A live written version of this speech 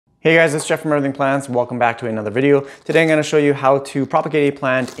Hey guys, it's Jeff from Everything Plants. Welcome back to another video. Today I'm going to show you how to propagate a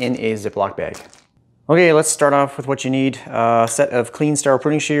plant in a Ziploc bag. Okay, let's start off with what you need. A set of clean sterile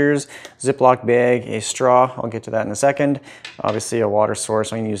pruning shears, Ziploc bag, a straw, I'll get to that in a second. Obviously a water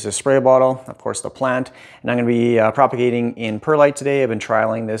source, I'm going to use a spray bottle, of course the plant. And I'm going to be propagating in perlite today. I've been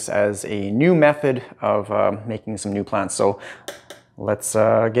trialing this as a new method of making some new plants. So let's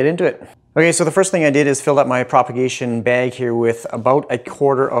get into it. Okay, so the first thing I did is fill up my propagation bag here with about a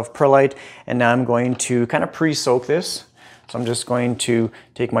quart of perlite, and now I'm going to kind of pre-soak this. So I'm just going to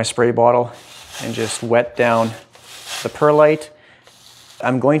take my spray bottle and just wet down the perlite.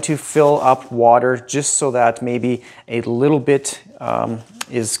 I'm going to fill up water just so that maybe a little bit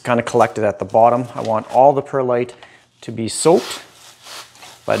is kind of collected at the bottom. I want all the perlite to be soaked,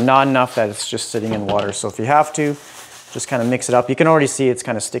 but not enough that it's just sitting in water. So if you have to, just kind of mix it up. You can already see it's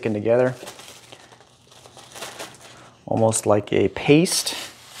kind of sticking together, almost like a paste.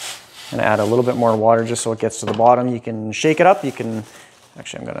 And add a little bit more water just so it gets to the bottom. You can shake it up. You can,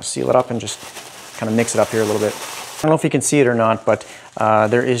 actually I'm gonna seal it up and just kind of mix it up here a little bit. I don't know if you can see it or not, but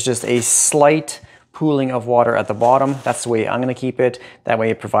there is just a slight pooling of water at the bottom. That's the way I'm gonna keep it. That way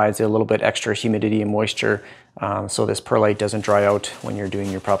it provides a little bit extra humidity and moisture so this perlite doesn't dry out when you're doing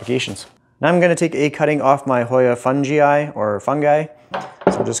your propagations. Now I'm going to take a cutting off my Hoya fungi. So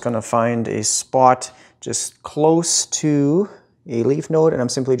I'm just going to find a spot just close to a leaf node, and I'm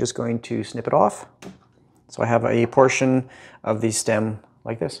simply just going to snip it off. So I have a portion of the stem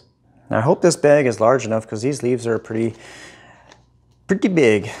like this. Now I hope this bag is large enough because these leaves are pretty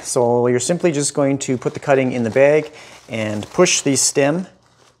big. So you're simply just going to put the cutting in the bag and push the stem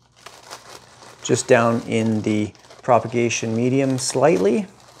just down in the propagation medium slightly,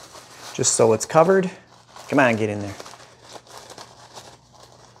 just so it's covered. Come on, get in there.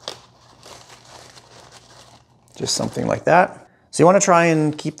 Just something like that. So you want to try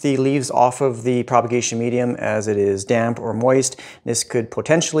and keep the leaves off of the propagation medium as it is damp or moist. This could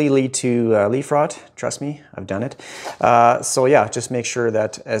potentially lead to leaf rot. Trust me, I've done it. So yeah, just make sure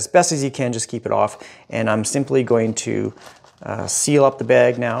that as best as you can, just keep it off. And I'm simply going to seal up the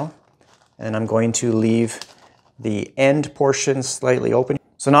bag now. And I'm going to leave the end portion slightly open.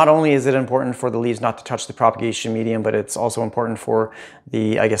 So not only is it important for the leaves not to touch the propagation medium, but it's also important for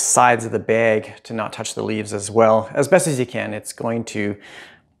the, I guess, sides of the bag to not touch the leaves as well, as best as you can. It's going to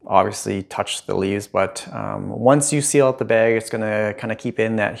obviously touch the leaves, but once you seal up the bag, it's gonna kind of keep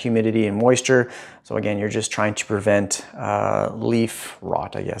in that humidity and moisture. So again, you're just trying to prevent leaf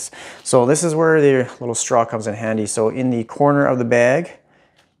rot, I guess. So this is where the little straw comes in handy. So in the corner of the bag,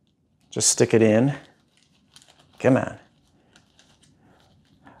 just stick it in. Come on.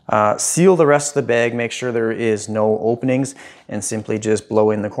 Seal the rest of the bag, make sure there is no openings, and simply just blow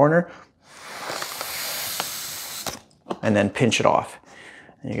in the corner and then pinch it off.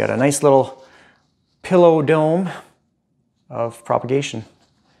 And you got a nice little pillow dome of propagation.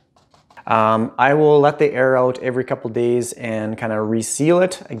 I will let the air out every couple days and kind of reseal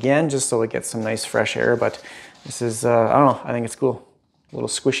it again, just so it gets some nice fresh air. But this is, I don't know, I think it's cool. A little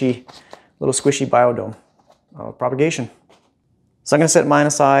squishy biodome of propagation. So I'm going to set mine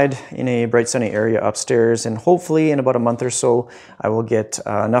aside in a bright sunny area upstairs, and hopefully in about a month or so I will get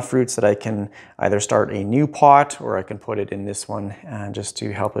enough roots that I can either start a new pot or I can put it in this one just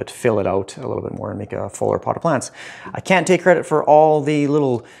to help it fill it out a little bit more and make a fuller pot of plants. I can't take credit for all the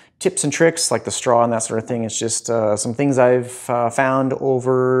little tips and tricks like the straw and that sort of thing. It's just some things I've found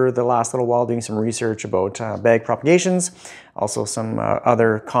over the last little while doing some research about bag propagations. Also some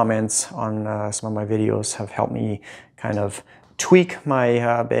other comments on some of my videos have helped me kind of tweak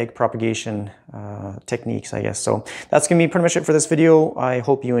my bag propagation techniques, I guess. So that's gonna be pretty much it for this video. I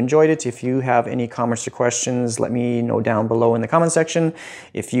hope you enjoyed it. If you have any comments or questions, let me know down below in the comment section.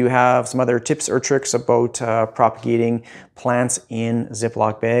 If you have some other tips or tricks about propagating plants in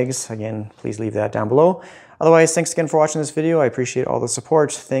Ziploc bags, again, please leave that down below. Otherwise, thanks again for watching this video. I appreciate all the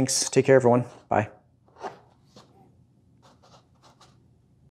support. Thanks. Take care, everyone. Bye.